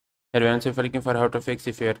Everyone, so if you're looking for how to fix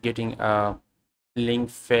if you're getting a link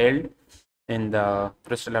failed in the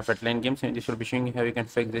Crystal of Atlan game, so this will be showing you how you can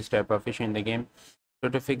fix this type of issue in the game. So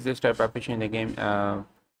to fix this type of issue in the game,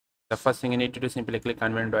 the first thing you need to do, simply click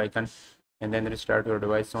on window icon and then restart your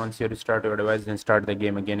device. Once you restart your device, then start the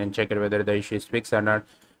game again and check it whether the issue is fixed or not.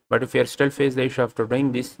 But if you are still face the issue after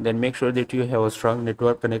doing this, then make sure that you have a strong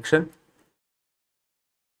network connection.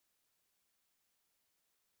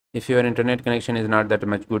 If your internet connection is not that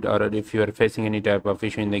much good, or if you are facing any type of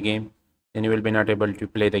issue in the game, then you will be not able to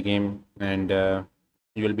play the game, and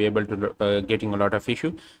you will be able to getting a lot of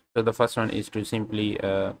issue. So the first one is to simply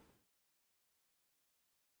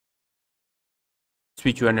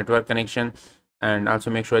switch your network connection, and also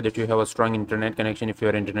make sure that you have a strong internet connection. If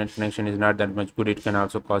your internet connection is not that much good, it can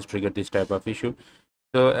also cause trigger this type of issue.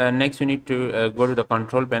 So next you need to go to the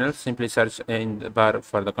control panel. Simply search in the bar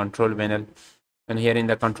for the control panel, and here in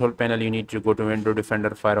the control panel you need to go to window defender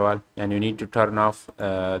firewall, and you need to turn off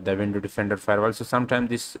the window defender firewall. So sometimes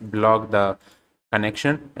this block the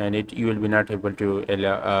connection, and you will be not able to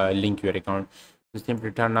link your account. So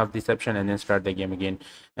simply turn off this option and then start the game again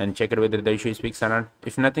and check it whether the issue is fixed or not.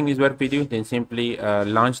 If nothing is work with you, then simply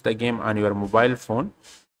launch the game on your mobile phone.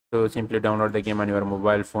 So simply download the game on your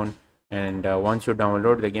mobile phone, and once you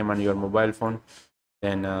download the game on your mobile phone,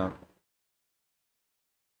 then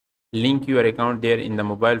link your account there in the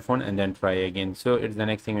mobile phone and then try again. So it's the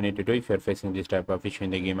next thing you need to do if you're facing this type of issue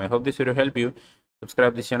in the game. I hope this video help you.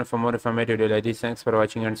 Subscribe this channel for more informative video like this. Thanks for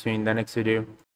watching and see you in the next video.